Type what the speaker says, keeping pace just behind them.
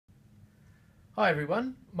Hi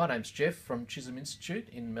everyone, my name's Jeff from Chisholm Institute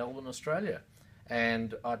in Melbourne, Australia,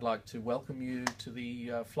 and I'd like to welcome you to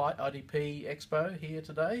the Flight IDP Expo here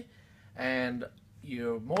today. And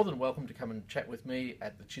you're more than welcome to come and chat with me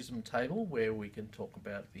at the Chisholm table, where we can talk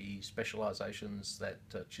about the specialisations that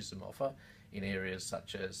Chisholm offer in areas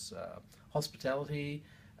such as hospitality,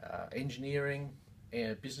 engineering,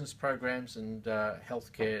 business programs, and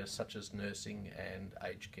healthcare such as nursing and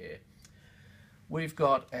aged care. We've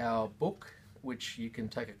got our book, which you can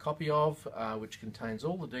take a copy of, which contains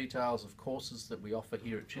all the details of courses that we offer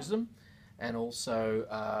here at Chisholm, and also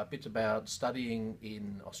a bit about studying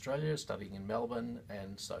in Australia, studying in Melbourne,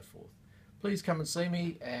 and so forth. Please come and see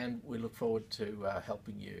me, and we look forward to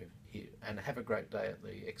helping you here, and have a great day at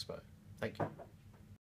the Expo. Thank you.